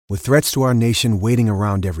With threats to our nation waiting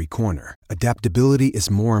around every corner, adaptability is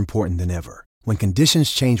more important than ever. When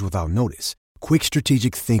conditions change without notice, quick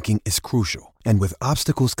strategic thinking is crucial. And with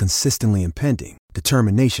obstacles consistently impending,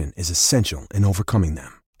 determination is essential in overcoming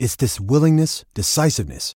them. It's this willingness,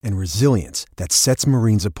 decisiveness, and resilience that sets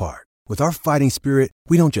Marines apart. With our fighting spirit,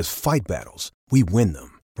 we don't just fight battles, we win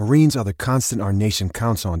them. Marines are the constant our nation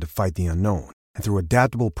counts on to fight the unknown. And through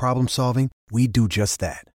adaptable problem solving, we do just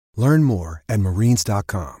that. Learn more at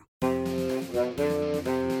marines.com.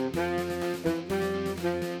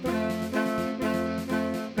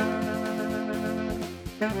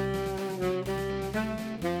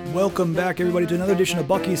 Welcome back, everybody, to another edition of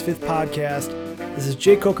Bucky's Fifth Podcast. This is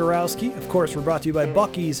Jake Kokorowski. Of course, we're brought to you by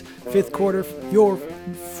Bucky's Fifth Quarter, your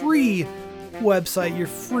free website, your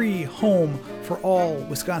free home for all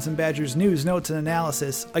Wisconsin Badgers news, notes, and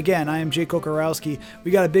analysis. Again, I am Jake Kokorowski.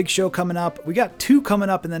 We got a big show coming up. We got two coming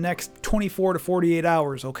up in the next 24 to 48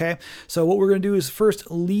 hours, okay? So what we're going to do is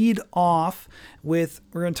first lead off with,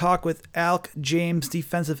 we're going to talk with Alec James,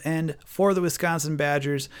 defensive end for the Wisconsin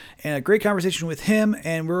Badgers, and a great conversation with him,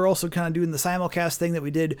 and we're also kind of doing the simulcast thing that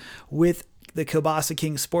we did with the Kielbasa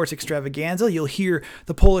King Sports Extravaganza. You'll hear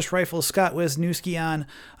the Polish Rifle Scott Wisniewski on,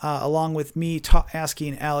 along with me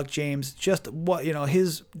asking Alec James just what,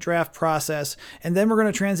 his draft process. And then we're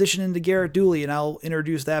going to transition into Garrett Dooley, and I'll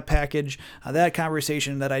introduce that package, that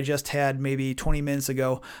conversation that I just had maybe 20 minutes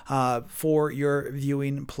ago, for your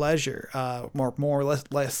viewing pleasure, more or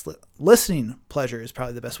less listening pleasure is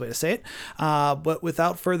probably the best way to say it. But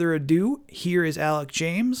without further ado, here is Alec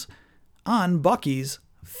James on Bucky's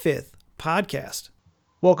Fifth Podcast.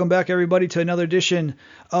 Welcome back, everybody, to another edition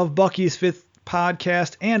of Bucky's Fifth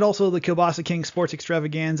Podcast and also the Kielbasa King Sports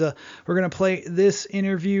Extravaganza. We're going to play this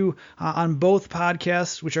interview on both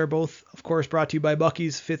podcasts, which are both, of course, brought to you by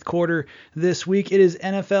Bucky's Fifth Quarter this week. It is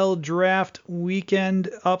NFL Draft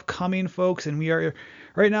Weekend upcoming, folks, and we are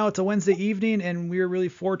right now, it's a Wednesday evening, and we are really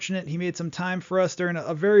fortunate he made some time for us during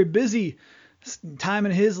a very busy time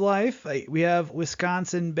in his life. We have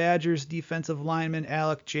Wisconsin Badgers defensive lineman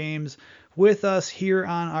Alec James with us here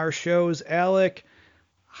on our shows. Alec,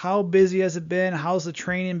 how busy has it been? How's the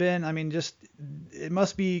training been? I mean, it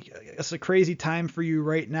must be a crazy time for you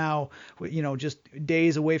right now, just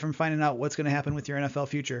days away from finding out what's going to happen with your NFL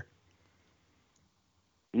future.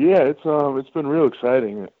 Yeah, it's been real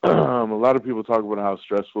exciting. A lot of people talk about how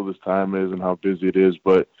stressful this time is and how busy it is,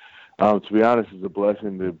 but to be honest, it's a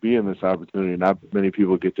blessing to be in this opportunity. Not many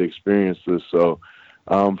people get to experience this. So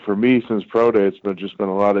for me, since Pro Day, it's been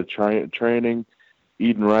a lot of training,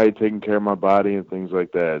 eating right, taking care of my body, and things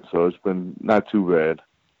like that. So it's been not too bad.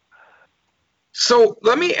 So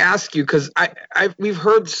let me ask you, because we've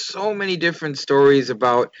heard so many different stories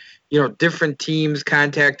about, different teams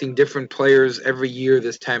contacting different players every year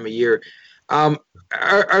this time of year.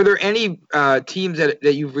 Are there any teams that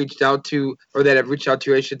you've reached out to, or that have reached out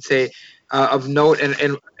to, I should say, of note?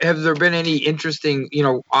 And have there been any interesting,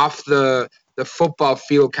 off the football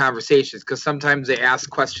field conversations? Because sometimes they ask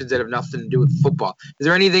questions that have nothing to do with football. Is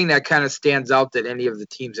there anything that kind of stands out that any of the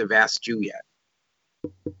teams have asked you yet?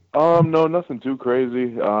 No, nothing too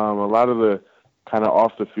crazy. A lot of the kind of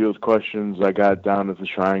off the field questions I got down at the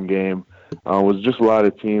Shrine game was just a lot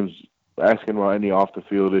of teams asking about any off the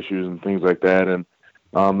field issues and things like that, and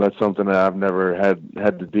that's something that I've never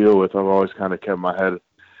had to deal with. I've always kind of kept my head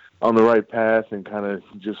on the right path and kind of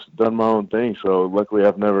just done my own thing. So luckily,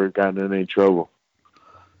 I've never gotten in any trouble.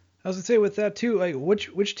 I was gonna say with that too, like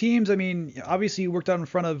which teams? I mean, obviously you worked out in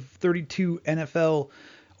front of 32 NFL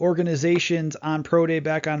organizations on Pro Day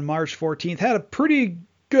back on March 14th. Had a pretty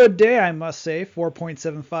good day, I must say.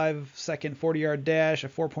 4.75 second 40-yard dash, a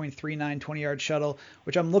 4.39 20-yard shuttle,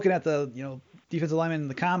 which I'm looking at the, defensive lineman in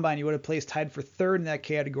the combine, you would have placed tied for third in that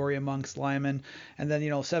category amongst linemen. And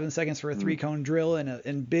then, 7 seconds for a 3-cone drill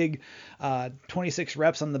and big 26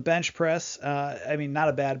 reps on the bench press. Not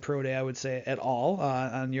a bad pro day, I would say, at all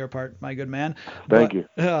on your part, my good man. Thank you.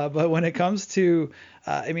 But when it comes to,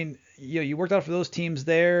 you worked out for those teams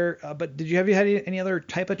there, but did you had any other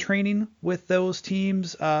type of training with those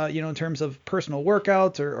teams, in terms of personal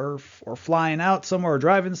workouts or flying out somewhere or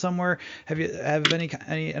driving somewhere? Have any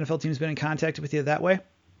NFL teams been in contact with you that way?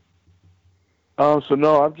 So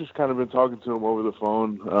no, I've just kind of been talking to them over the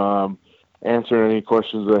phone, answering any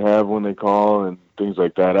questions they have when they call and things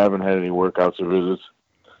like that. I haven't had any workouts or visits.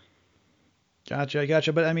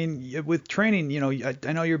 Gotcha. But with training,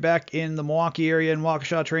 I know you're back in the Milwaukee area and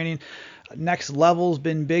Waukesha training. Next level's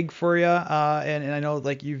been big for you, and I know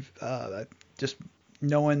like you've just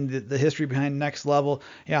knowing the history behind Next Level.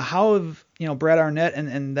 How have Brad Arnett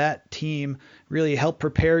and that team really helped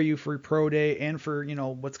prepare you for Pro Day and for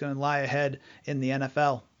what's going to lie ahead in the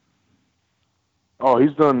NFL? Oh,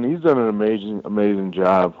 he's done an amazing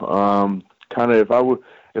job. Kind of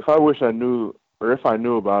if I wish I knew, or if I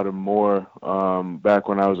knew about him more back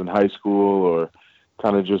when I was in high school, or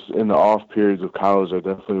kind of just in the off periods of college, I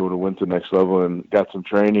definitely would have went to the next level and got some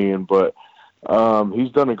training. But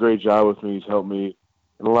he's done a great job with me. He's helped me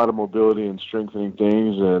in a lot of mobility and strengthening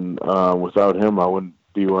things, and without him, I wouldn't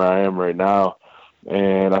be where I am right now.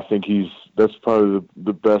 And I think that's probably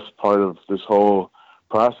the best part of this whole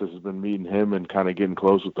process has been meeting him and kind of getting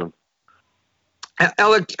close with him.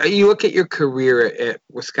 Alec, you look at your career at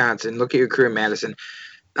Wisconsin, look at your career in Madison.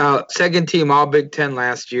 Second team All Big Ten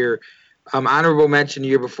last year. Honorable mention the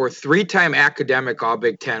year before, 3-time academic All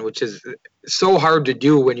Big Ten, which is so hard to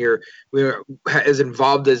do when you're as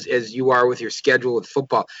involved as you are with your schedule with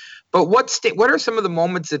football. But what are some of the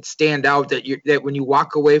moments that stand out that when you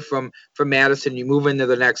walk away from Madison, you move into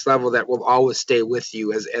the next level that will always stay with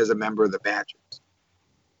you as a member of the Badgers?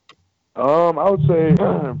 I would say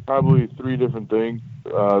probably 3 different things.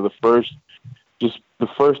 The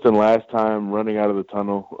first and last time running out of the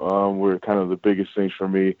tunnel were kind of the biggest things for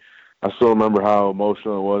me. I still remember how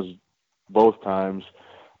emotional it was both times,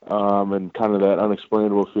 and kind of that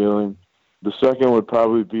unexplainable feeling. The second would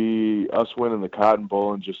probably be us winning the Cotton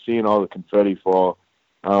Bowl and just seeing all the confetti fall.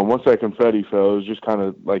 Once that confetti fell, it was just kind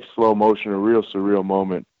of like slow motion, a real surreal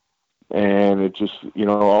moment. And it just,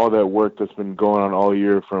 all that work that's been going on all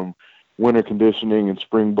year, from winter conditioning and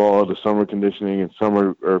spring ball to summer conditioning and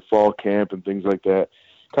summer or fall camp and things like that,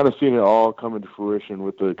 kind of seeing it all come into fruition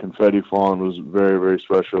with the confetti falling was very, very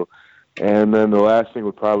special. And then the last thing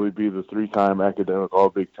would probably be the 3-time academic All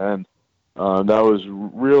Big Ten. That was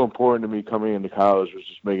real important to me coming into college, was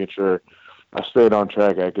just making sure I stayed on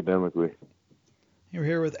track academically. You're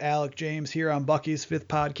here with Alec James here on Bucky's Fifth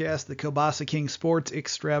Podcast, the Kielbasa King Sports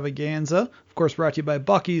Extravaganza. Of course, brought to you by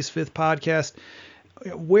Bucky's Fifth Podcast.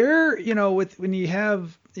 Where, when you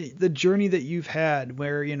have the journey that you've had,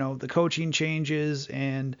 where, the coaching changes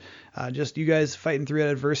and just you guys fighting through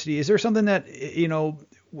that adversity, is there something that,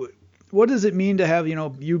 what does it mean to have,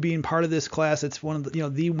 you being part of this class? It's one of the,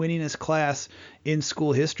 the winningest class in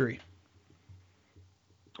school history.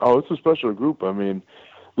 Oh, it's a special group. I mean,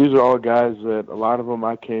 these are all guys that a lot of them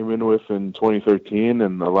I came in with in 2013,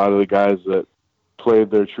 and a lot of the guys that played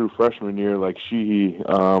their true freshman year, like Sheehy,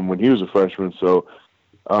 when he was a freshman. So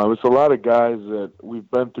it's a lot of guys that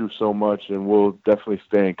we've been through so much, and we'll definitely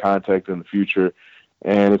stay in contact in the future.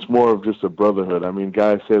 And it's more of just a brotherhood. I mean,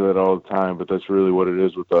 guys say that all the time, but that's really what it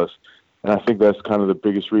is with us. And I think that's kind of the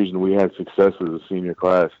biggest reason we had success as a senior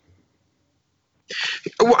class.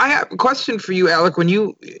 Well, I have a question for you, Alec. When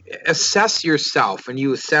you assess yourself and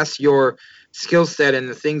you assess your skill set and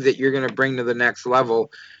the things that you're going to bring to the next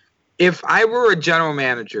level, if I were a general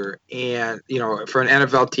manager and, for an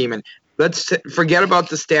NFL team, and let's forget about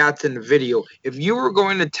the stats and the video, if you were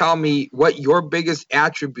going to tell me what your biggest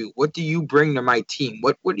attribute, what do you bring to my team?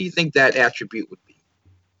 What do you think that attribute would be?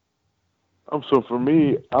 So for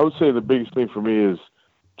me, I would say the biggest thing for me is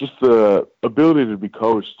just the ability to be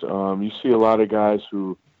coached. You see a lot of guys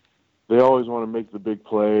who they always want to make the big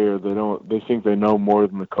play, or they think they know more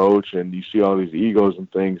than the coach, and you see all these egos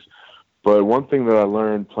and things. But one thing that I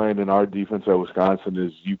learned playing in our defense at Wisconsin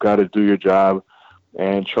is you got to do your job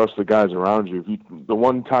and trust the guys around you. The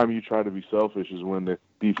one time you try to be selfish is when the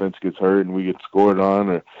defense gets hurt and we get scored on,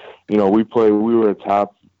 or we were a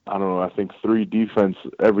top, I think 3 defense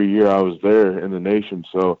every year I was there in the nation.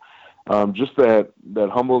 So just that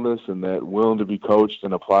humbleness and that willing to be coached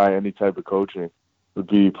and apply any type of coaching would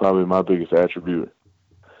be probably my biggest attribute.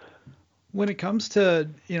 When it comes to,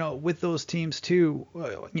 with those teams too,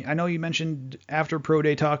 I know you mentioned after Pro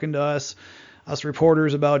Day talking to us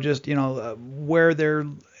reporters about just, where they're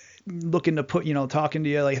looking to put, talking to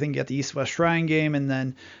you, like I think at the East-West Shrine game, and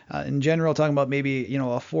then in general talking about maybe, a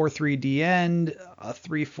 4-3 D end, a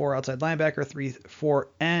 3-4 outside linebacker,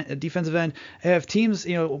 3-4 defensive end. Have teams,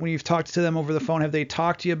 when you've talked to them over the phone, have they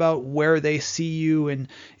talked to you about where they see you in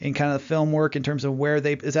kind of the film work in terms of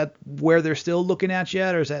is that where they're still looking at you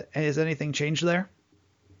at, or has anything changed there?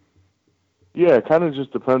 Yeah, it kind of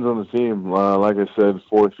just depends on the team. Like I said,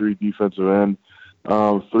 4-3 defensive end,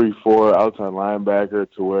 3-4 outside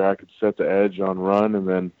linebacker, to where I could set the edge on run and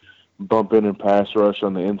then bump in and pass rush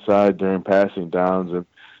on the inside during passing downs.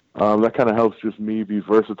 And that kind of helps just me be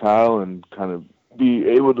versatile and kind of be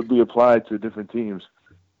able to be applied to different teams.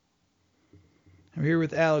 I'm here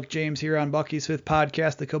with Alec James here on Bucky's Fifth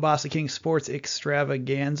Podcast, the Kielbasa King Sports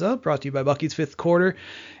Extravaganza, brought to you by Bucky's Fifth Quarter.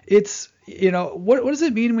 It's, what does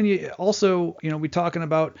it mean when you also, we talking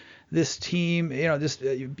about this team, just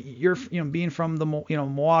you're being from the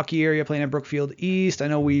Milwaukee area, playing at Brookfield East. I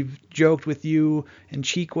know we've joked with you and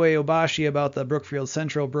Chikwe Obashi about the Brookfield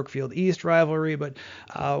Central Brookfield East rivalry, but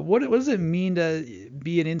what does it mean to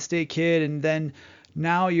be an in-state kid, and then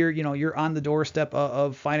now you're on the doorstep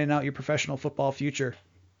of finding out your professional football future?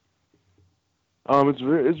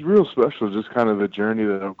 It's real special, just kind of the journey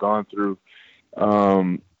that I've gone through.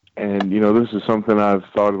 And this is something I've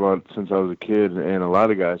thought about since I was a kid, and a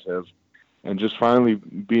lot of guys have. And just finally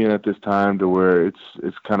being at this time to where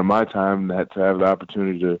it's kind of my time to have the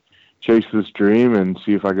opportunity to chase this dream and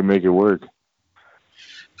see if I can make it work.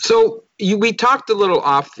 So we talked a little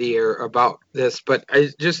off the air about this, but I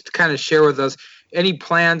just kind of share with us any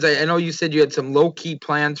plans. I know you said you had some low-key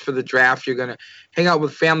plans for the draft. You're going to hang out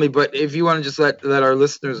with family, but if you want to just let our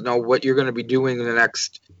listeners know what you're going to be doing in the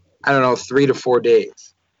next, 3 to 4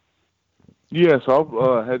 days. Yeah, so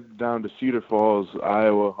I'll head down to Cedar Falls,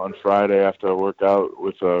 Iowa on Friday after I work out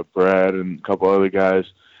with Brad and a couple other guys.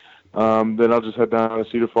 Then I'll just head down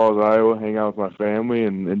to Cedar Falls, Iowa, hang out with my family,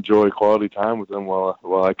 and enjoy quality time with them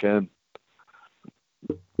while I can.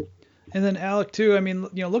 And then Alec, too,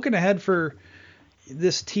 looking ahead for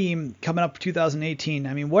this team coming up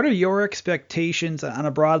 2018, what are your expectations on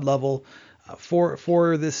a broad level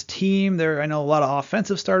for this team? I know a lot of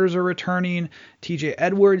offensive starters are returning. TJ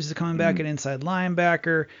Edwards is coming back, an inside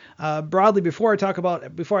linebacker. Broadly, before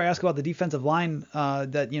I ask about the defensive line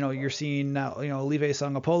that you're seeing now, Olive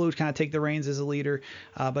Sangapolu kind of take the reins as a leader,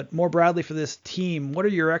 but more broadly for this team, what are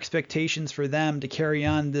your expectations for them to carry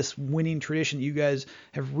on this winning tradition you guys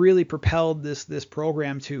have really propelled this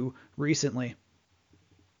program to recently?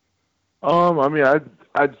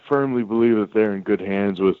 I'd firmly believe that they're in good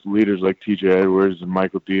hands with leaders like TJ Edwards and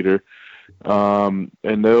Michael Dieter. And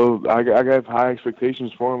I have high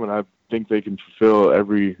expectations for them, and I think they can fulfill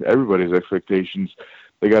everybody's expectations.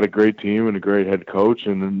 They got a great team and a great head coach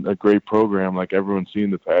and a great program like everyone's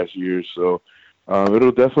seen the past years. So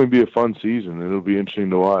it'll definitely be a fun season. It'll be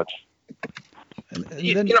interesting to watch. And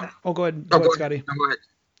then, go ahead. Go ahead, Scotty.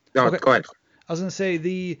 Go ahead. I was going to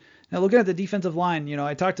say now looking at the defensive line,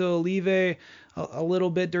 I talked to Olive a little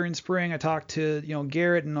bit during spring. I talked to,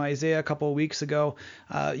 Garrett and Isaiah a couple of weeks ago.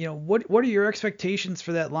 What are your expectations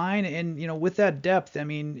for that line? And, with that depth,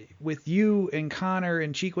 with you and Connor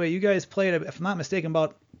and Chikwe, you guys played, if I'm not mistaken,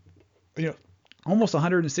 about, almost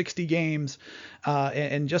 160 games,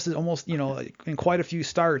 and just almost, in quite a few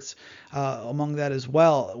starts among that as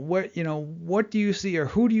well. What do you see, or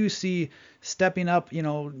who do you see stepping up,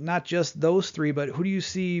 not just those three, but who do you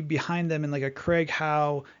see behind them in like a Craig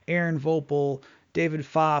Howe, Aaron Vopel, David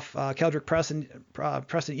Pfaff, Keldrick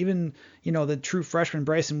Preston, even, the true freshman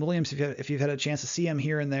Bryson Williams, if you've had a chance to see him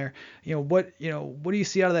here and there, what do you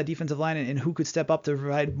see out of that defensive line, and who could step up to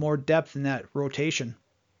provide more depth in that rotation?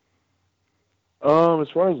 As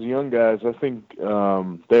far as the young guys, I think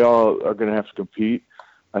they all are going to have to compete.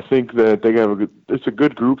 I think that it's a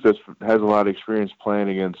good group that has a lot of experience playing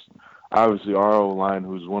against, obviously, our O-line,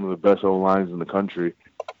 who's one of the best O-lines in the country.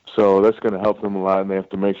 So that's going to help them a lot, and they have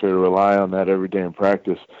to make sure to rely on that every day in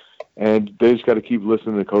practice. And they just got to keep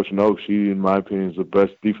listening to Coach Noakes. He, in my opinion, is the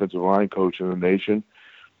best defensive line coach in the nation,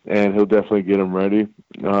 and he'll definitely get them ready.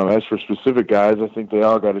 As for specific guys, I think they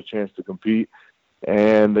all got a chance to compete.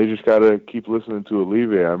 And they just got to keep listening to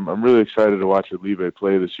Olive. I'm really excited to watch Olive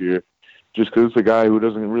play this year, just because it's a guy who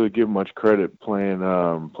doesn't really give much credit playing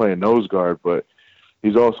nose guard, but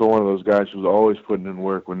he's also one of those guys who's always putting in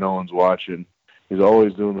work when no one's watching. He's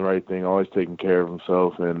always doing the right thing, always taking care of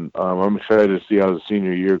himself, and I'm excited to see how the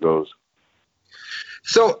senior year goes.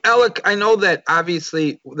 So, Alec, I know that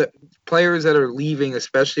obviously the players that are leaving,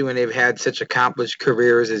 especially when they've had such accomplished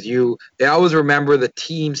careers as you, they always remember the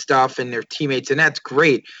team stuff and their teammates, and that's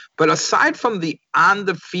great. But aside from the on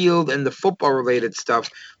the field and the football-related stuff,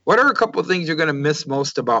 what are a couple of things you're going to miss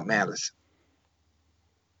most about Madison?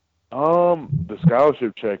 The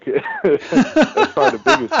scholarship check. That's probably the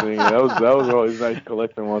biggest thing. That was always nice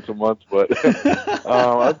collecting once a month. But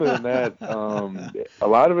other than that, a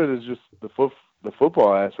lot of it is just the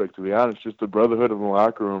football aspect, to be honest, just the brotherhood of the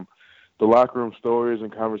locker room stories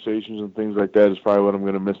and conversations and things like that is probably what I'm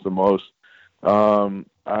going to miss the most.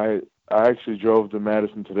 I actually drove to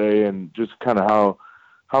Madison today, and just kind of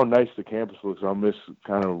how nice the campus looks. I'll miss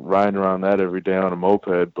kind of riding around that every day on a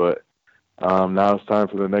moped, but now it's time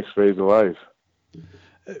for the next phase of life.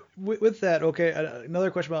 With that, okay, another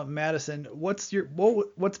question about Madison. What's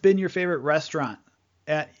been your favorite restaurant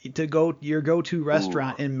your go-to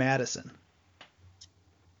restaurant in Madison?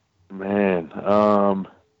 Man,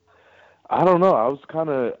 I don't know.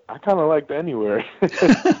 I kind of liked anywhere,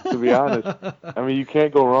 to be honest. I mean, you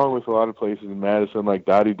can't go wrong with a lot of places in Madison, like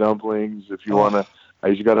Dottie Dumplings. If you want to, I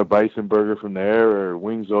usually got a bison burger from there, or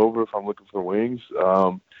Wings Over if I'm looking for wings.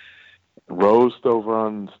 Roast over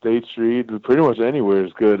on State Street. Pretty much anywhere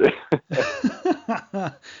is good.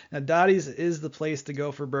 Now, Dottie's is the place to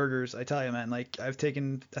go for burgers. I tell you, man. Like I've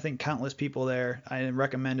taken, I think, countless people there. I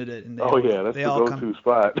recommended it, and that's the go-to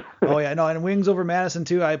spot. Oh yeah, no, and Wings Over Madison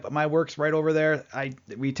too. My work's right over there.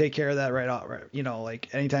 We take care of that right out. Right,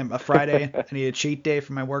 like anytime a Friday, I need a cheat day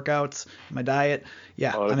for my workouts, my diet.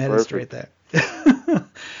 Yeah, I'm headed straight there.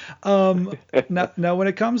 Now when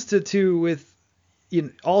it comes to with.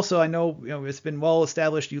 Also, I know, it's been well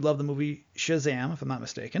established you love the movie Shazam, if I'm not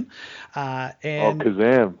mistaken.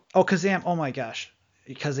 Kazam. Oh, Kazam. Oh my gosh,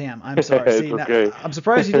 Kazam. I'm sorry. See, okay. I'm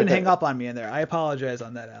surprised you didn't hang up on me in there. I apologize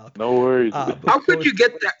on that, Alec. No worries. How could you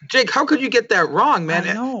get that, Jake? How could you get that wrong, man?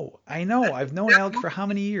 I know. I've known Alec for how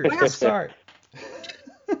many years? I'm sorry.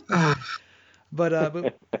 But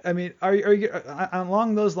I mean, are you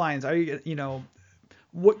along those lines? Are you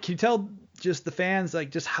what can you tell? Just the fans, like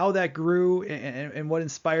just how that grew and what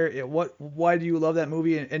inspired it. Why do you love that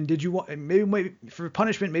movie? And did you want maybe for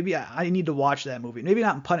punishment? Maybe I need to watch that movie. Maybe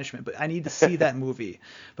not in punishment, but I need to see that movie.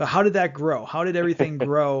 But how did that grow? How did everything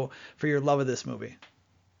grow for your love of this movie?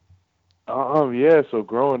 Yeah. So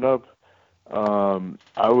growing up,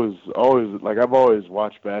 I was always I've always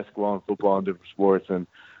watched basketball and football and different sports, and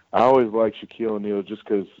I always liked Shaquille O'Neal just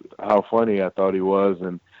because how funny I thought he was,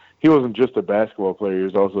 and he wasn't just a basketball player. He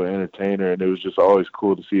was also an entertainer, and it was just always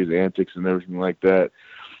cool to see his antics and everything like that.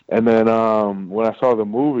 And then when I saw the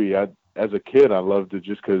movie, as a kid, I loved it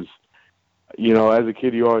just because, as a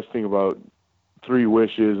kid, you always think about 3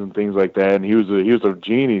 wishes and things like that. And he was a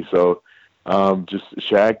genie, so just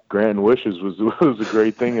Shaq granting wishes was a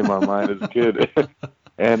great thing in my mind as a kid.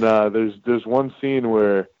 And there's one scene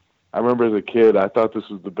where I remember as a kid, I thought this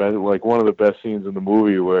was the best, one of the best scenes in the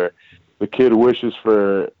movie, where the kid wishes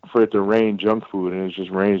for it to rain junk food, and it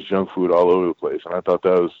just rains junk food all over the place. And I thought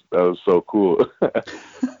that was so cool.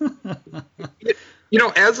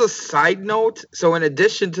 As a side note, so in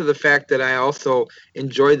addition to the fact that I also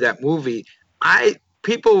enjoyed that movie,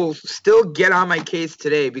 people still get on my case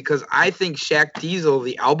today because I think Shaq Diesel,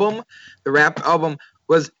 the rap album,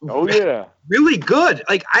 was really good.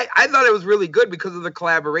 Like I thought it was really good because of the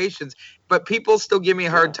collaborations, but people still give me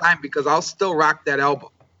a hard time because I'll still rock that album.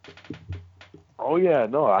 Oh yeah,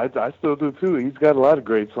 no, I still do too. He's got a lot of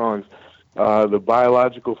great songs. The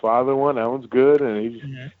Biological Father one, that one's good,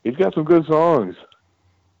 and he's got some good songs.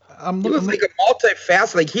 He was like a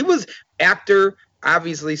multi-faceted. Like he was actor,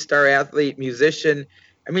 obviously star athlete, musician.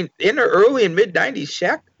 I mean, in the early and mid '90s,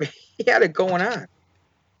 Shaq, he had it going on.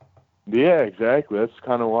 Yeah, exactly. That's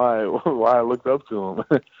kind of why I looked up to him.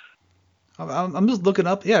 I'm just looking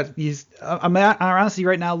up. Yeah, I'm honestly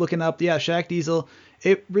right now looking up. Yeah, Shaq Diesel.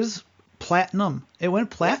 It was platinum. It went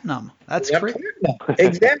platinum. That's great.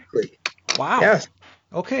 Exactly. Wow. Yes.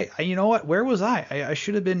 Okay. You know what? Where was I? I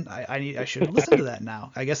should have been. I should have listened to that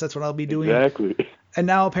now. I guess that's what I'll be doing. Exactly. And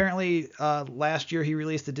now apparently last year he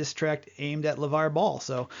released a diss track aimed at LeVar Ball.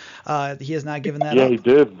 So he has not given that up. Yeah, he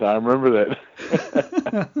did. I remember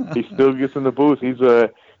that. He still gets in the booth.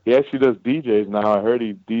 He actually does DJs now. I heard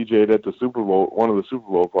he DJ'd at the Super Bowl, one of the Super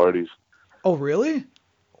Bowl parties. Oh, really?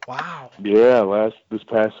 Wow. Yeah, this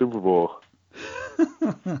past Super Bowl.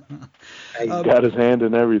 He got his hand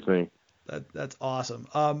in everything. That's awesome.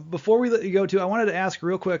 Before we let you go, I wanted to ask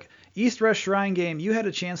real quick, East-West Shrine Game, you had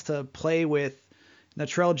a chance to play with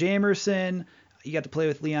Natrell Jamerson. You got to play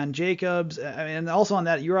with Leon Jacobs. And also on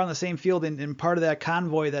that, you were on the same field in part of that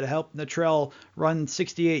convoy that helped Natrell run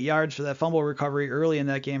 68 yards for that fumble recovery early in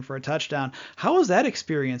that game for a touchdown. How was that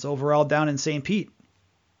experience overall down in St. Pete?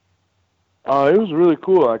 It was really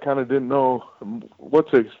cool. I kind of didn't know what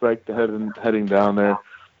to expect heading down there.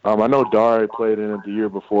 I know Dari played in it the year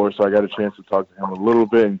before, so I got a chance to talk to him a little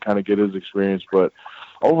bit and kind of get his experience. But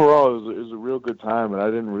overall, it was a real good time, and I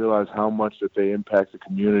didn't realize how much that they impact the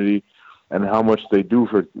community and how much they do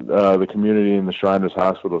for the community in the Shriners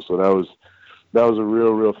Hospital. So that was a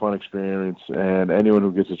real fun experience, and anyone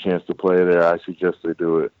who gets a chance to play there, I suggest they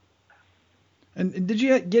do it. And did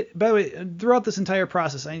you get, by the way, throughout this entire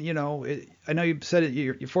process, I know you said it,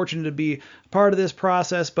 you're fortunate to be part of this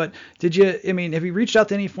process, but have you reached out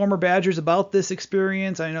to any former Badgers about this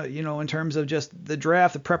experience? I know, in terms of just the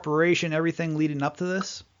draft, the preparation, everything leading up to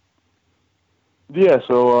this? Yeah,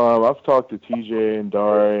 so I've talked to TJ and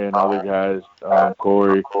Dari and other guys,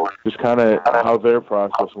 Corey, just kind of how their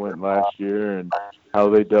process went last year and how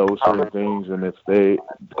they dealt with certain things and the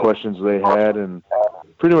questions they had, and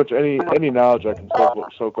pretty much any knowledge I can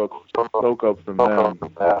soak up from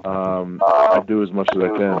them, I do as much as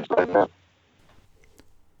I can.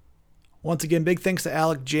 Once again, big thanks to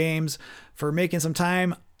Alec James for making some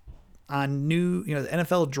time on the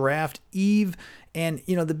NFL Draft Eve. And,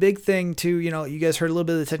 the big thing too, you guys heard a little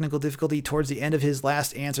bit of the technical difficulty towards the end of his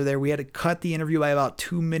last answer there. We had to cut the interview by about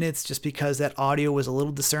 2 minutes just because that audio was a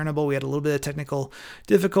little discernible. We had a little bit of technical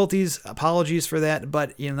difficulties. Apologies for that,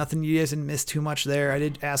 but, nothing, you guys didn't miss too much there. I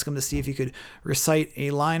did ask him to see if he could recite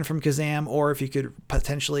a line from Kazam or if he could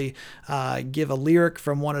potentially give a lyric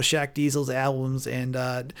from one of Shaq Diesel's albums, and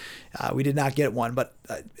we did not get one. But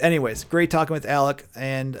anyways, great talking with Alec,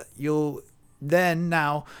 and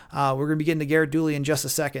now we're going to be getting to Garrett Dooley in just a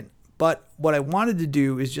second. But what I wanted to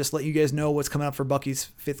do is just let you guys know what's coming up for Bucky's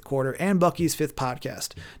Fifth Quarter and Bucky's Fifth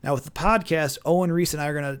Podcast. Now, with the podcast, Owen Reese and I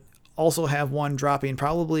are going to also have one dropping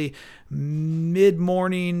probably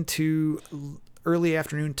mid-morning to early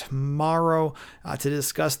afternoon tomorrow to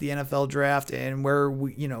discuss the NFL draft and where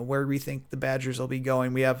we think the Badgers will be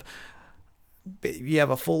going. We have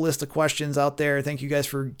a full list of questions out there. Thank you guys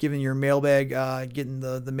for giving your mailbag, getting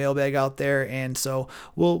the mailbag out there. And so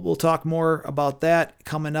we'll talk more about that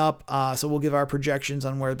coming up. So we'll give our projections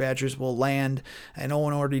on where the Badgers will land. And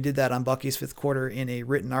Owen already did that on Bucky's Fifth Quarter in a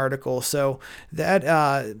written article. So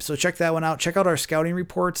so check that one out. Check out our scouting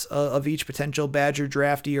reports of each potential Badger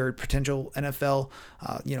draftee or potential NFL,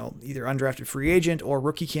 either undrafted free agent or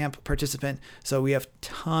rookie camp participant. So we have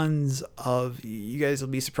tons of, you guys will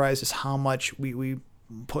be surprised just how much we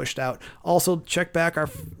pushed out. Also, check back our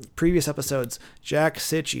previous episodes. Jack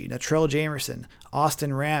Sitchie, Natrell Jamerson,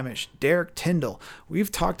 Austin Ramish, Derek Tyndall.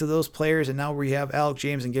 We've talked to those players, and now we have Alec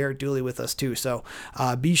James and Garrett Dooley with us too. So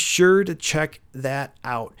be sure to check that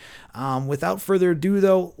out. Without further ado,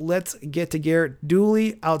 though, let's get to Garrett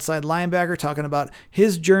Dooley, outside linebacker, talking about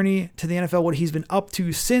his journey to the NFL, what he's been up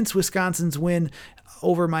to since Wisconsin's win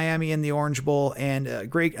over Miami in the Orange Bowl, and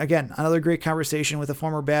another great conversation with a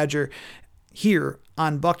former Badger here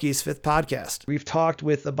on Bucky's Fifth Podcast. We've talked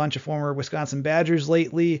with a bunch of former Wisconsin Badgers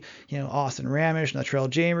lately, Austin Ramish, Natrell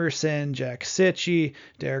Jamerson, Jack Sitchie,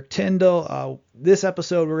 Derek Tyndall. This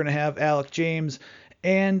episode, we're going to have Alec James,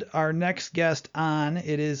 and our next guest on,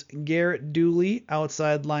 it is Garrett Dooley,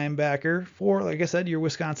 outside linebacker for, like I said, your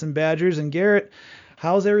Wisconsin Badgers. And Garrett,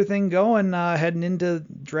 how's everything going heading into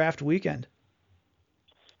draft weekend?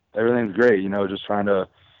 Everything's great, just trying to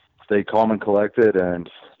stay calm and collected and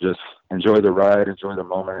just enjoy the ride, enjoy the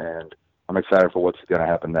moment, and I'm excited for what's going to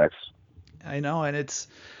happen next. I know, and it's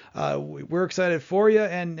we're excited for you,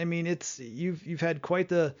 and I mean you've had quite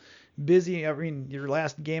the busy. Your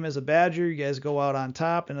last game as a Badger, you guys go out on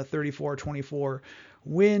top in a 34-24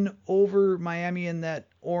 win over Miami in that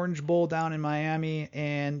Orange Bowl down in Miami.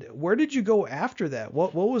 And where did you go after that?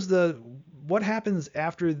 What happens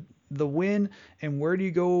after the win, and where do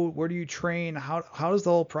you go? Where do you train? How does the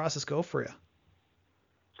whole process go for you?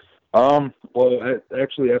 Well,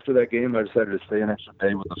 actually, after that game, I decided to stay an extra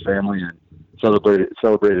day with the family and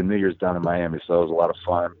celebrated New Year's down in Miami. So it was a lot of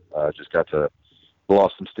fun. Just got to blow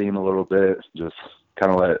off some steam a little bit, just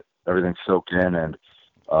kind of let everything soak in. And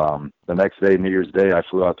the next day, New Year's Day, I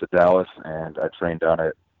flew out to Dallas and I trained down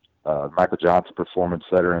at Michael Johnson Performance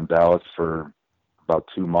Center in Dallas for about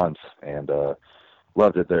 2 months, and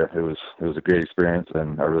loved it there. It was a great experience,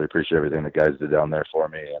 and I really appreciate everything the guys did down there for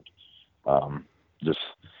me, and just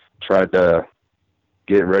tried to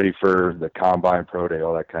get ready for the combine, pro day,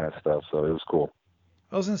 all that kind of stuff. So it was cool.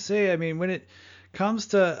 I was going to say, when it comes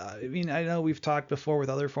to, I know we've talked before with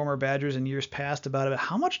other former Badgers in years past about it, but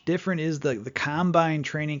how much different is the combine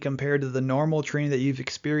training compared to the normal training that you've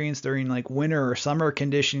experienced during like winter or summer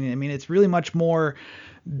conditioning? It's really much more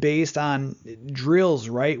based on drills,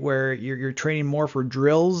 right? Where you're training more for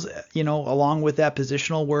drills, along with that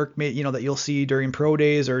positional work, that you'll see during pro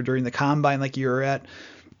days or during the combine like you're at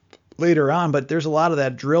later on. But there's a lot of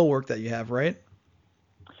that drill work that you have, right?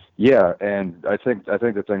 Yeah, and I think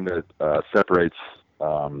the thing that separates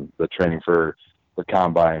the training for the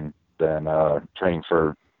combine than training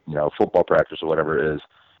for football practice or whatever is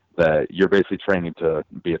that you're basically training to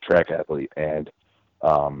be a track athlete, and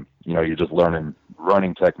you're just learning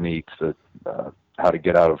running techniques, how to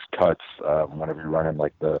get out of cuts whenever you're running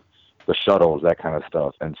like the shuttles, that kind of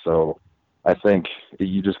stuff. And so I think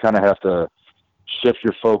you just kind of have to shift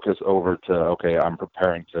your focus over to, okay, I'm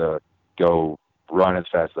preparing to go run as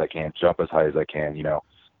fast as I can, jump as high as I can,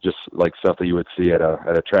 just like stuff that you would see at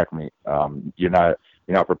a track meet. You're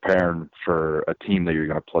not preparing for a team that you're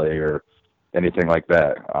going to play or anything like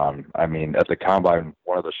that. At the combine,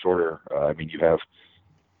 one of the shorter, you have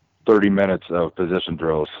 30 minutes of position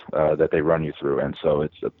drills that they run you through. And so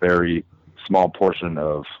it's a very small portion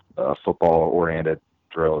of football-oriented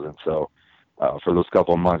drills. And so for those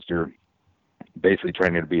couple of months, you're basically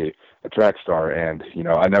training to be a track star. And,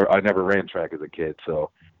 I never ran track as a kid,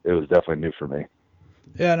 so it was definitely new for me.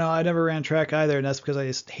 Yeah, no, I never ran track either, and that's because I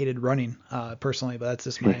just hated running personally, but that's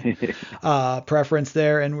just my preference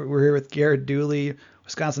there. And we're here with Garrett Dooley,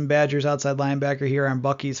 Wisconsin Badgers outside linebacker here on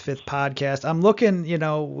Bucky's Fifth Podcast. I'm looking,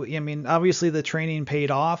 obviously the training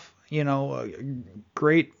paid off,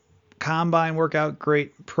 great combine workout,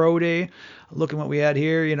 great pro day. Looking what we had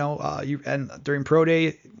here, and during pro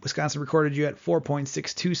day, Wisconsin recorded you at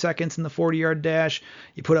 4.62 seconds in the 40-yard dash.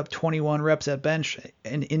 You put up 21 reps at bench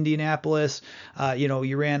in Indianapolis.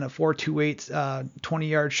 You ran a 4.28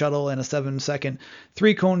 20-yard shuttle and a 7-second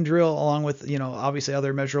 3-cone drill, along with, obviously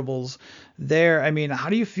other measurables there. I mean, how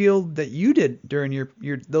do you feel that you did during your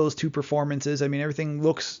those two performances? I mean, everything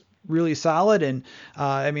looks really solid. And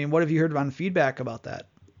what have you heard on feedback about that?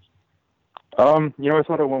 I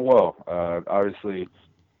thought it went well. Obviously,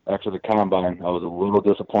 after the combine, I was a little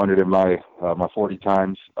disappointed in my 40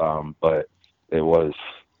 times, but it was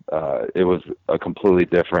a completely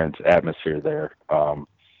different atmosphere there.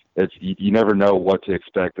 You never know what to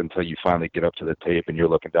expect until you finally get up to the tape and you're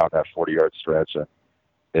looking down that 40-yard stretch,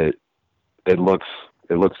 and it looks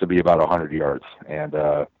to be about 100 yards, and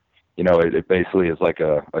it basically is like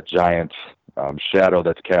a giant shadow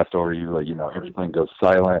that's cast over you. Like, everything goes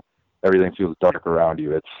silent. Everything feels dark around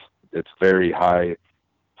you. It's very high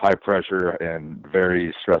pressure and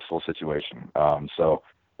very stressful situation. So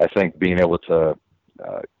I think being able to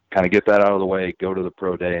kind of get that out of the way, go to the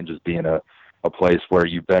pro day, and just be in a place where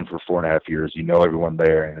you've been for 4.5 years, everyone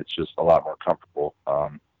there, and it's just a lot more comfortable. I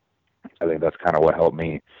think that's kind of what helped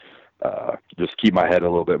me just keep my head a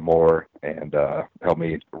little bit more and help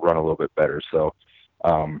me run a little bit better. So,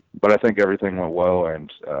 but I think everything went well,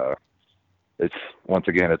 and it's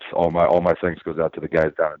all my thanks goes out to the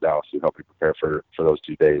guys down in Dallas who helped me prepare for those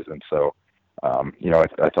 2 days. And so,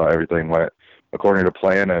 I thought everything went according to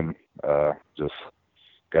plan, and just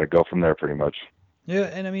got to go from there pretty much. Yeah,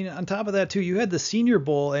 and on top of that too, you had the Senior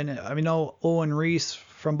Bowl, and I know Owen Reese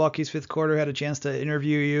from Bucky's Fifth Quarter had a chance to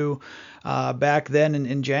interview you back then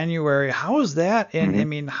in January. How was that? And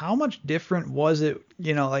Mm-hmm. How much different was it?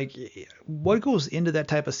 What goes into that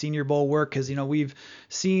type of Senior Bowl work? Because we've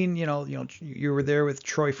seen you were there with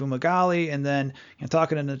Troy Fumagalli, and then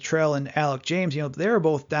talking to Natrell and Alec James. They were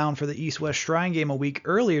both down for the East-West Shrine game a week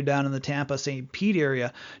earlier down in the Tampa St. Pete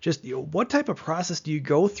area. Just what type of process do you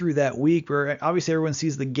go through that week? Where obviously everyone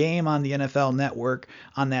sees the game on the NFL Network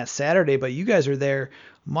on that Saturday, but you guys are there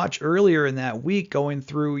much earlier in that week, going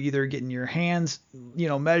through either getting your hands,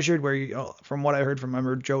 measured, where from what I heard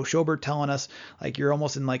from Joe Schobert telling us, like you're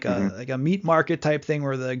almost in like a meat market type thing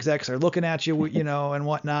where the execs are looking at you, and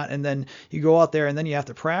whatnot, and then you go out there and then you have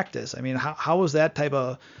to practice. How was that type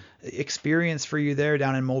of experience for you there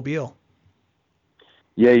down in Mobile?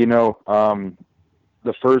 Yeah,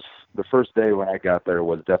 the first day when I got there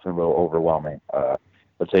was definitely a little overwhelming.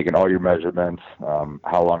 But taking all your measurements,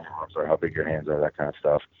 how long your arms are, how big your hands are, that kind of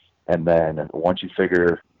stuff. And then once you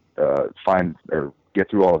find or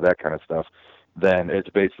get through all of that kind of stuff, then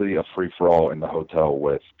it's basically a free-for-all in the hotel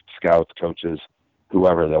with scouts, coaches,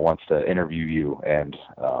 whoever that wants to interview you. And,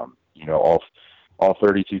 all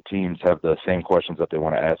 32 teams have the same questions that they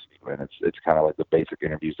want to ask you. And it's kind of like the basic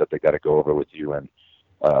interviews that they got to go over with you. And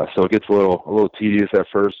so it gets a little tedious at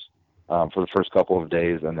first. For the first couple of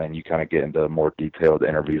days, and then you kind of get into more detailed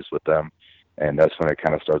interviews with them, and that's when it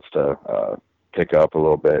kind of starts to pick up a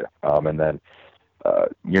little bit. And then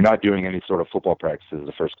you're not doing any sort of football practices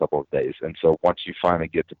the first couple of days, and so once you finally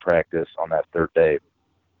get to practice on that third day,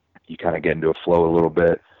 you kind of get into a flow a little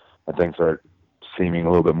bit, and things are seeming a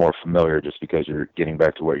little bit more familiar just because you're getting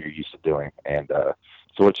back to what you're used to doing. And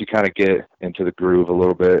so once you kind of get into the groove a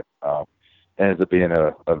little bit, it ends up being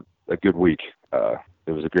a good week.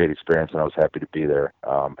 It was a great experience, and I was happy to be there.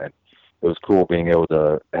 And it was cool being able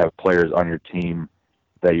to have players on your team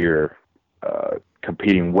that you're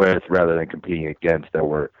competing with rather than competing against, that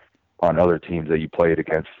were on other teams that you played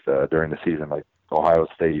against during the season, like Ohio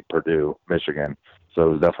State, Purdue, Michigan. So it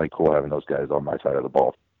was definitely cool having those guys on my side of the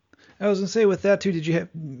ball. I was gonna say, with that too, did you have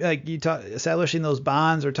establishing those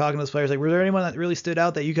bonds or talking to those players? Like, was there anyone that really stood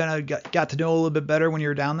out that you kind of got to know a little bit better when you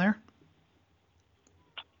were down there?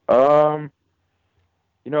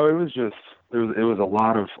 It was just it was a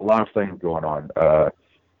lot of things going on.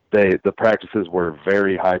 The practices were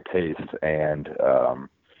very high paced, and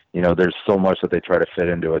there's so much that they try to fit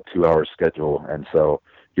into a 2-hour schedule, and so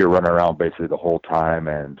you're running around basically the whole time,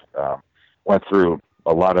 and went through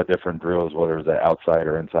a lot of different drills, whether it was an outside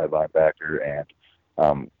or inside linebacker,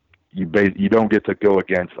 and you don't get to go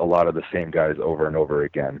against a lot of the same guys over and over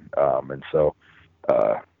again. And so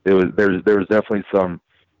there was definitely some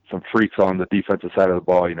freaks on the defensive side of the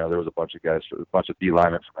ball. There was a bunch of D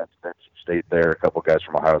linemen from NC State there, a couple guys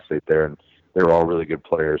from Ohio State there, and they were all really good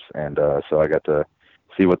players. And so I got to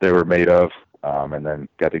see what they were made of, and then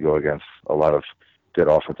got to go against a lot of good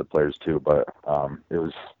offensive players too. But it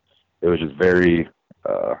was just very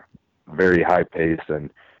very high paced and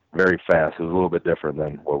very fast. It was a little bit different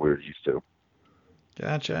than what we were used to.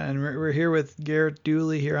 Gotcha. And we're here with Garrett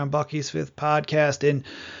Dooley here on Bucky's Fifth Podcast. And,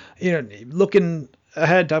 looking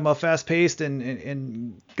ahead, talking about fast paced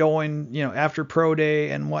and going, after pro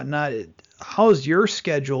day and whatnot, how's your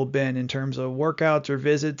schedule been in terms of workouts or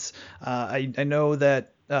visits? I know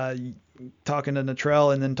that talking to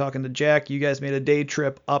Natrell and then talking to Jack, you guys made a day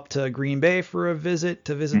trip up to Green Bay for a visit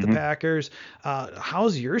the Packers.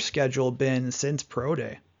 How's your schedule been since pro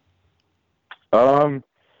day?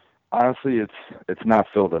 Honestly, it's not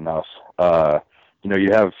filled enough.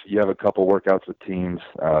 You have a couple workouts with teams.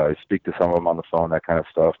 I speak to some of them on the phone, that kind of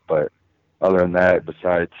stuff. But other than that,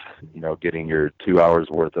 besides getting your 2 hours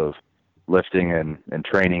worth of lifting and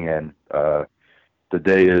training, and the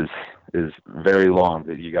day is very long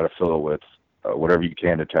that you got to fill it with whatever you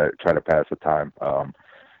can to try to pass the time.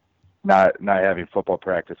 Not having football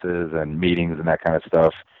practices and meetings and that kind of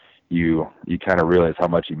stuff, you kind of realize how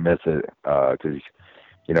much you miss it because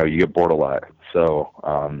you get bored a lot. So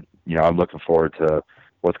I'm looking forward to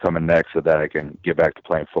what's coming next so that I can get back to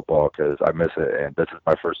playing football because I miss it, and this is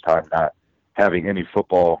my first time not having any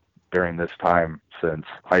football during this time since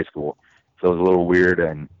high school. So it was a little weird,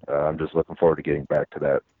 and I'm just looking forward to getting back to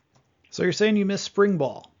that. So you're saying you miss spring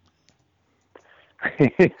ball?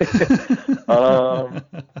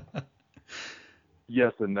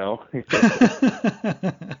 Yes and no.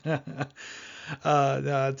 No,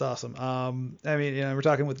 that's awesome. We're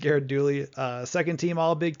talking with Garrett Dooley, second team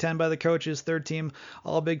All Big Ten by the coaches, third team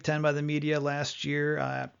All Big Ten by the media last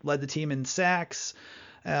year, led the team in sacks,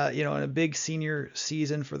 in a big senior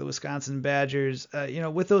season for the Wisconsin Badgers.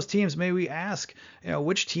 With those teams, may we ask,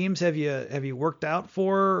 which teams have you worked out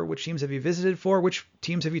for, or which teams have you visited for, which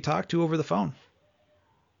teams have you talked to over the phone?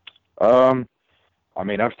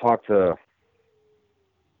 I've talked to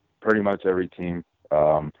pretty much every team.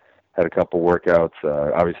 Had a couple workouts,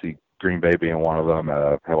 obviously Green Bay being one of them,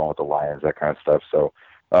 had one with the Lions, that kind of stuff. So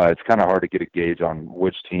it's kind of hard to get a gauge on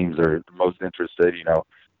which teams are most interested.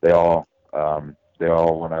 They all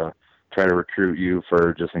want to try to recruit you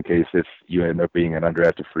for just in case if you end up being an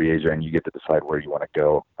undrafted free agent and you get to decide where you want to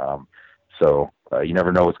go. So you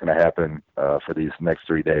never know what's going to happen for these next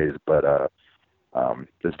 3 days, but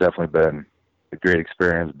it's definitely been a great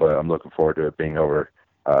experience, but I'm looking forward to it being over.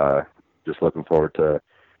 Just looking forward to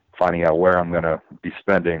finding out where I'm going to be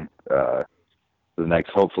spending the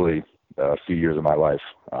next, hopefully, few years of my life.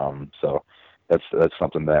 So that's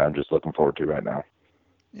something that I'm just looking forward to right now.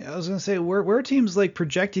 Yeah, I was going to say, where are teams like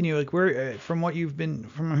projecting you? Like where, from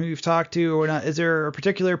who you've talked to or not, is there a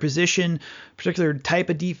particular position, particular type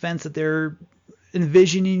of defense that they're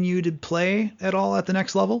envisioning you to play at all at the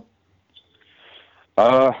next level?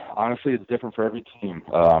 Honestly, it's different for every team.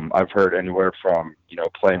 I've heard anywhere from,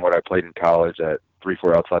 playing what I played in college at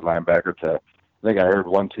 3-4 outside linebacker to, I think I heard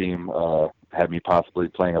one team had me possibly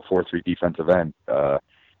playing a 4-3 defensive end. So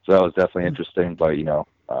that was definitely interesting. But,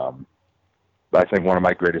 I think one of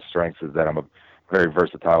my greatest strengths is that I'm a very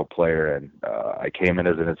versatile player, and I came in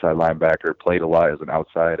as an inside linebacker, played a lot as an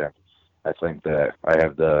outside, and I think that I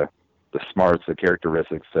have the smarts, the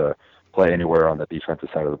characteristics to play anywhere on the defensive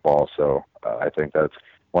side of the ball. So I think that's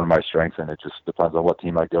one of my strengths, and it just depends on what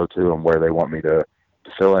team I go to and where they want me to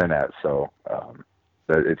fill in at. So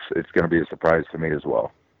it's going to be a surprise to me as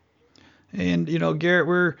well. And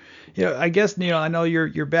Garrett, I guess I know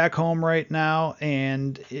you're back home right now,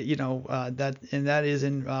 and that is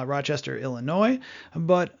in Rochester, Illinois.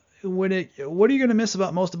 But what are you going to miss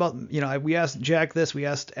most about we asked Jack this, we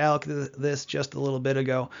asked Alec this just a little bit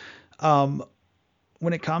ago.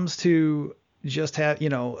 When it comes to just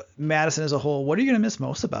Madison as a whole, what are you going to miss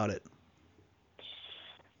most about it?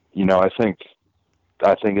 I think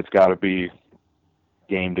it's got to be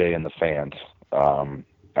game day and the fans.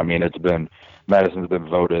 Madison's been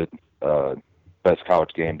voted best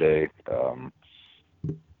college game day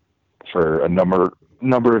for a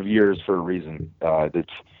number of years for a reason.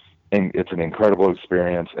 It's an incredible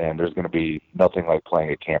experience, and there's going to be nothing like playing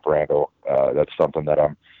at Camp Randall. That's something that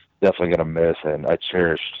I'm definitely going to miss, and I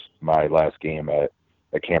cherished my last game at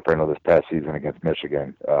Camp Randall this past season against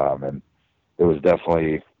Michigan, and it was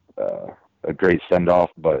definitely a great send-off,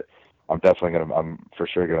 but I'm for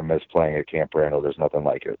sure going to miss playing at Camp Randall. There's nothing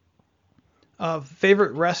like it.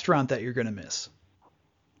 Favorite restaurant that you're going to miss?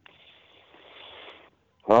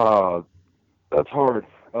 That's hard.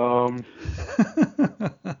 I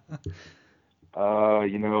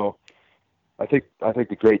think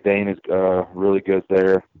the Great Dane is really good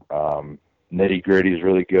there. Nitty Gritty is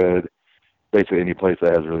really good. Basically, any place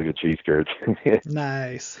that has really good cheese curds.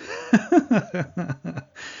 Nice.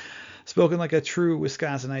 Spoken like a true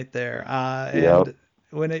Wisconsinite there. Yep.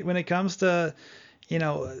 And when it comes to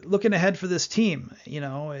looking ahead for this team,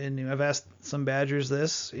 and I've asked some Badgers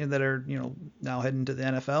this that are now heading to the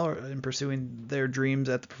NFL and pursuing their dreams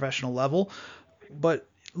at the professional level, but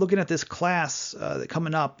looking at this class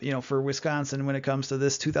coming up, for Wisconsin when it comes to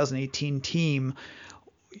this 2018 team,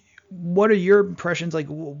 what are your impressions? Like,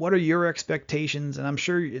 what are your expectations? And I'm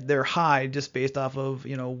sure they're high just based off of,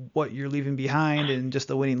 what you're leaving behind and just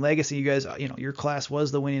the winning legacy. You guys, your class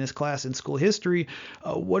was the winningest class in school history.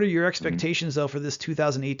 What are your expectations, though, for this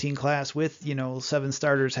 2018 class with, 7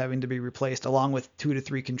 starters having to be replaced along with 2 to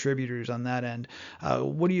 3 contributors on that end?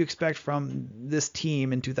 What do you expect from this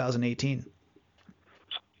team in 2018?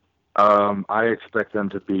 I expect them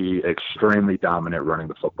to be extremely dominant running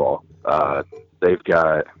the football. They've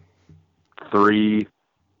got 4,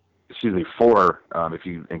 if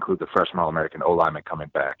you include the freshman All-American O-lineman coming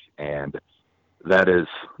back. And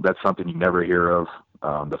that's something you never hear of.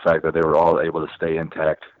 The fact that they were all able to stay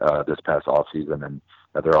intact this past offseason and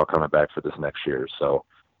that they're all coming back for this next year. So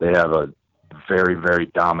they have a very, very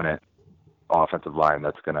dominant offensive line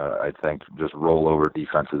that's going to, I think, just roll over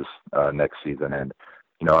defenses next season. And,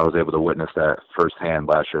 I was able to witness that firsthand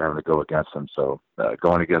last year having to go against them. So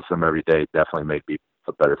going against them every day definitely made me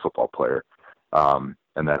a better football player. And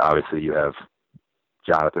then obviously you have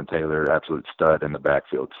Jonathan Taylor, absolute stud in the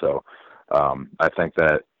backfield. So I think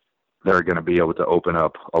that they're going to be able to open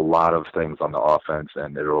up a lot of things on the offense,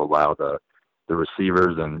 and it'll allow the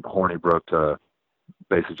receivers and Hornibrook to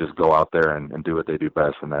basically just go out there and do what they do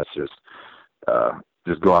best, and that's just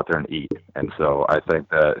go out there and eat. And so I think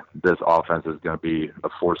that this offense is going to be a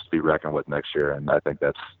force to be reckoned with next year, and I think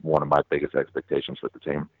that's one of my biggest expectations for the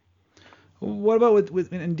team. What about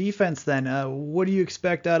with in defense then? What do you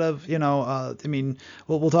expect out of,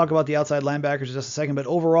 we'll talk about the outside linebackers in just a second, but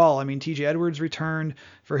overall, TJ Edwards returned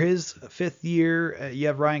for his 5th year. You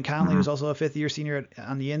have Ryan Conley, who's also a 5th-year senior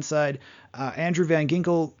on the inside. Andrew Van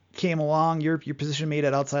Ginkel came along, your position mate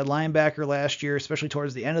at outside linebacker last year, especially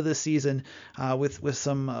towards the end of the season, with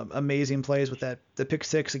some amazing plays with the pick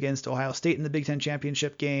 6 against Ohio State in the Big Ten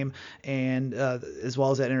championship game, and as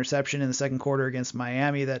well as that interception in the second quarter against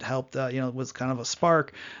Miami that helped, was kind of a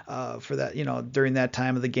spark for that, during that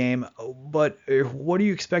time of the game. But what do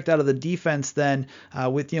you expect out of the defense then,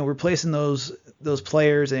 with replacing those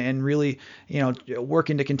players and really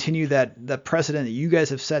working to continue that precedent that you guys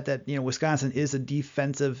have set, that Wisconsin is a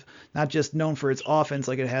defensive, not just known for its offense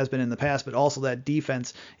like it has been in the past, but also that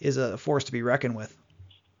defense is a force to be reckoned with?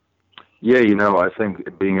 Yeah, I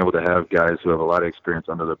think being able to have guys who have a lot of experience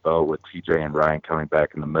under the belt with TJ and Ryan coming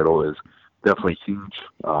back in the middle is definitely huge.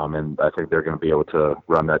 And I think they're going to be able to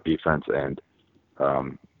run that defense and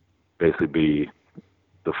basically be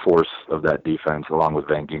the force of that defense along with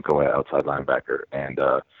Van Ginkel at outside linebacker. And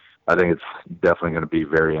I think it's definitely going to be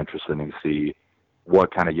very interesting to see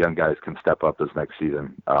what kind of young guys can step up this next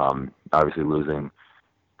season. Obviously losing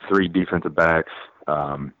 3 defensive backs,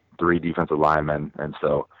 3 defensive linemen. And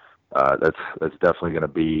so that's definitely going to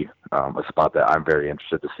be a spot that I'm very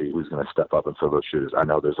interested to see who's going to step up and fill those shoes. I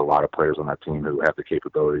know there's a lot of players on that team who have the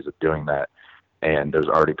capabilities of doing that, and there's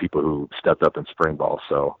already people who stepped up in spring ball.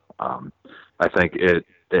 So I think it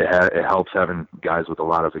helps having guys with a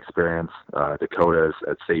lot of experience. Dakota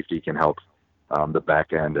at safety can help the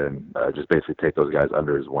back end and just basically take those guys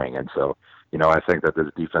under his wing. And so, I think that this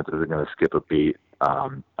defense isn't going to skip a beat.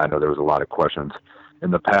 I know there was a lot of questions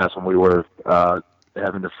in the past when we were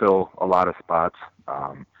having to fill a lot of spots.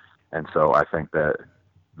 And so I think that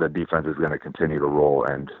the defense is going to continue to roll,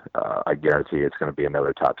 and I guarantee it's going to be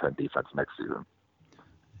another top 10 defense next season.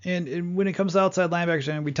 And when it comes to outside linebackers,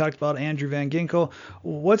 and we talked about Andrew Van Ginkel,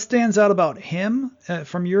 what stands out about him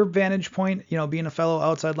from your vantage point, being a fellow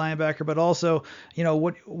outside linebacker, but also,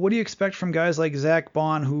 what do you expect from guys like Zach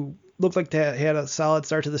Bond, who looked like they had a solid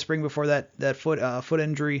start to the spring before that foot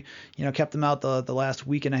injury, kept them out the last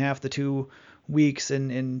week and a half, the 2 weeks,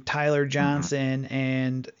 and Tyler Johnson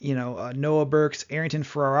and Noah Burks, Arrington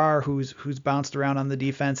Farrar, who's bounced around on the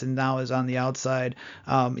defense and now is on the outside.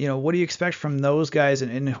 What do you expect from those guys,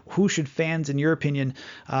 and who should fans, in your opinion,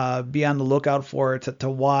 be on the lookout for to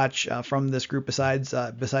watch from this group besides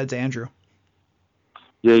Andrew?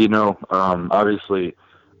 Yeah, obviously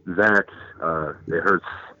Zach, it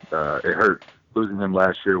hurt losing him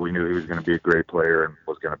last year, we knew he was going to be a great player and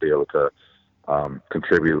was going to be able to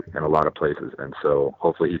contribute in a lot of places. And so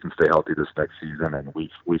hopefully he can stay healthy this next season. And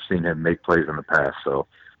we've seen him make plays in the past. So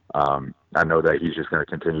I know that he's just going to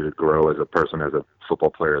continue to grow as a person, as a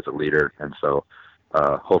football player, as a leader. And so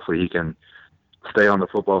hopefully he can stay on the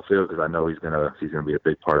football field, because I know he's going to be a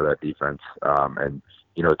big part of that defense. And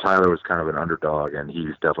Tyler was kind of an underdog, and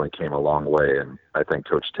he's definitely came a long way. And I think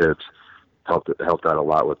Coach Tibbs helped out a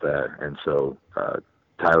lot with that. And so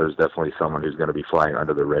Tyler's definitely someone who's going to be flying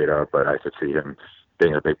under the radar, but I could see him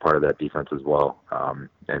being a big part of that defense as well.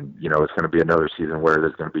 And it's going to be another season where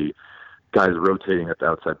there's going to be guys rotating at the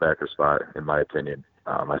outside backer spot, in my opinion.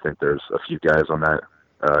 I think there's a few guys on that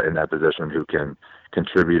in that position who can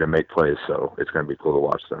contribute and make plays, so it's going to be cool to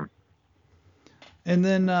watch them. And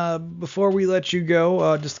then before we let you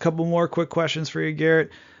go, just a couple more quick questions for you,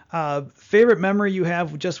 Garrett. Favorite memory you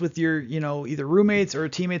have just with your, either roommates or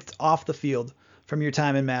teammates off the field from your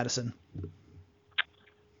time in Madison?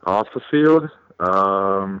 Off the field?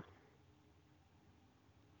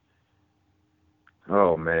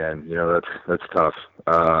 Oh man, that's tough.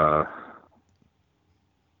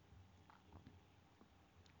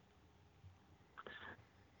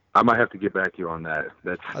 I might have to get back to you on that.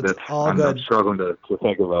 That's all I'm, good. I'm struggling to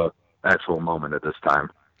think of a actual moment at this time.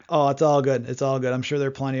 Oh, it's all good. It's all good. I'm sure there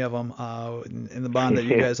are plenty of them in the bond that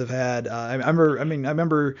you guys have had. I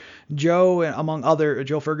remember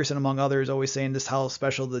Joe Ferguson, among others, always saying just how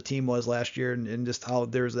special the team was last year, and just how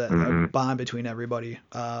there's that bond between everybody.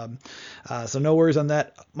 So no worries on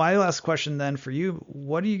that. My last question then for you: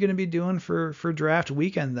 what are you going to be doing for draft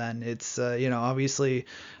weekend? Then it's obviously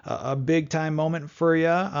a big time moment for you.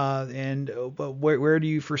 But where do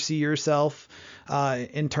you foresee yourself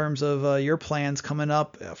in terms of your plans coming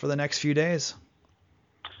up for the next few days?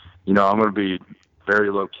 I'm going to be very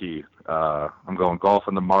low key. I'm going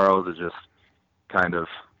golfing tomorrow to just kind of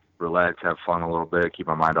relax, have fun a little bit, keep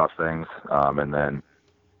my mind off things. And then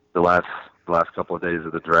the last couple of days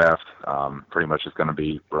of the draft, pretty much is going to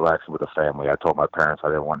be relaxing with the family. I told my parents I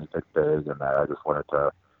didn't want anything big, and that I just wanted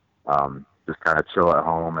to just kind of chill at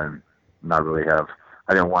home and not really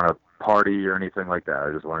I didn't want to party or anything like that.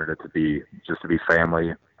 I just wanted it to be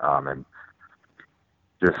family, and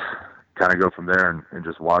just kind of go from there and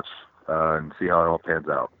just watch and see how it all pans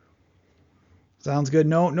out. Sounds good.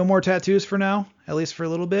 No more tattoos for now, at least for a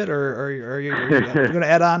little bit, or are you going to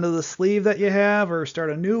add on to the sleeve that you have, or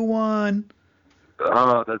start a new one?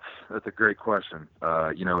 That's a great question.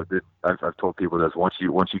 I've told people this. Once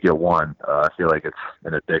you get one, I feel like it's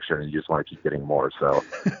an addiction, and you just want to keep getting more. So,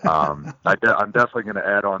 I'm definitely going to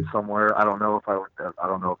add on somewhere. I don't know if I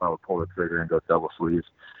would pull the trigger and go double sleeves,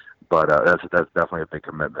 but that's definitely a big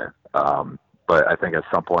commitment. But I think at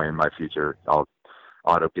some point in my future, I'll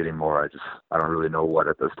end up getting more. I don't really know what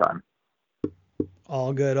at this time.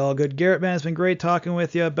 All good. Garrett, man, it's been great talking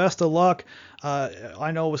with you. Best of luck.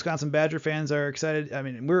 I know Wisconsin Badger fans are excited. I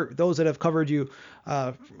mean, we're those that have covered you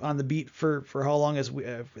on the beat for how long as we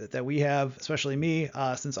have, especially me,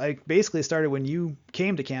 since I basically started when you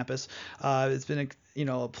came to campus. It's been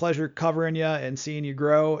a pleasure covering you and seeing you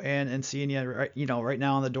grow and seeing you right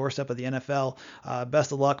now on the doorstep of the NFL.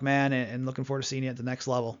 Best of luck, man, and looking forward to seeing you at the next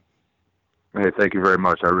level. Hey, thank you very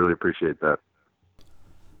much. I really appreciate that.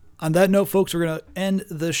 On that note, folks, we're going to end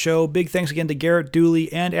the show. Big thanks again to Garrett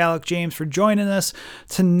Dooley and Alec James for joining us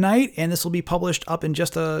tonight, and this will be published up in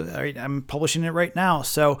I'm publishing it right now.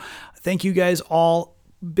 So thank you guys all.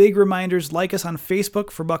 Big reminders, like us on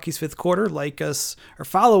Facebook for Bucky's Fifth Quarter, like us or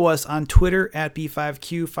follow us on Twitter at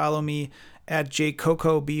B5Q, follow me at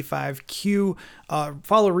JCocoB5Q.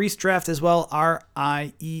 Follow Reese Draft as well,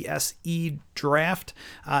 RIESE Draft.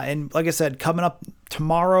 And like I said, coming up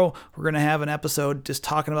tomorrow, we're going to have an episode just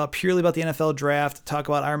talking about purely about the NFL draft, talk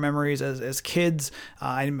about our memories as kids.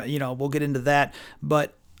 We'll get into that.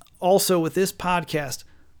 But also with this podcast,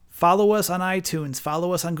 follow us on iTunes,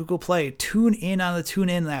 follow us on Google Play, tune in on the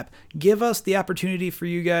TuneIn app. Give us the opportunity for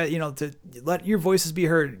you guys, to let your voices be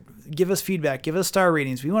heard. Give us feedback, give us star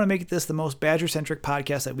ratings. We want to make this the most Badger-centric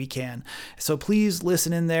podcast that we can. So please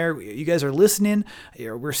listen in there. You guys are listening.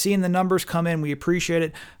 We're seeing the numbers come in. We appreciate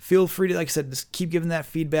it. Feel free to, like I said, just keep giving that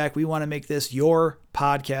feedback. We want to make this your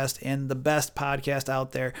podcast and the best podcast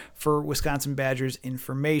out there for Wisconsin Badgers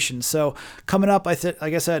information. So coming up, like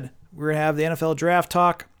I said, we're going to have the NFL draft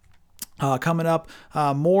talk. Coming up,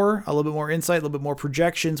 a little bit more insight, a little bit more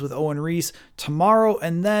projections with Owen Reese tomorrow.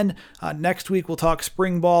 And then next week, we'll talk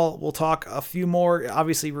spring ball. We'll talk a few more,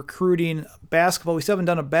 obviously, recruiting, basketball. We still haven't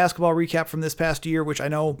done a basketball recap from this past year, which I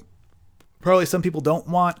know probably some people don't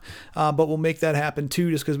want, but we'll make that happen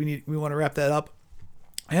too, just because we want to wrap that up.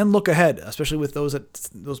 and look ahead, especially with those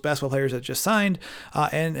basketball players that just signed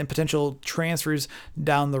and potential transfers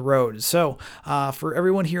down the road. So for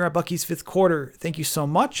everyone here at Bucky's Fifth Quarter, thank you so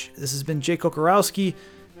much. This has been Jake Kocorowski.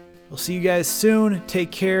 We'll see you guys soon.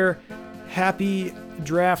 Take care. Happy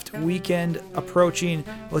draft weekend approaching.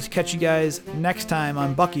 We'll catch you guys next time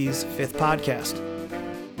on Bucky's Fifth Podcast.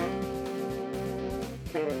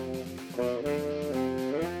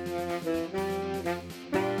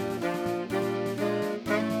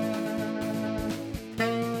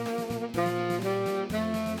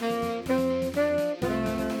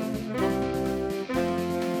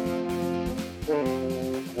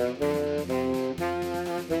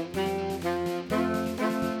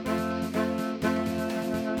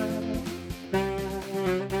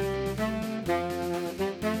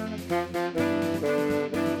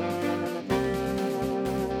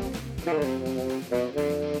 Thank you.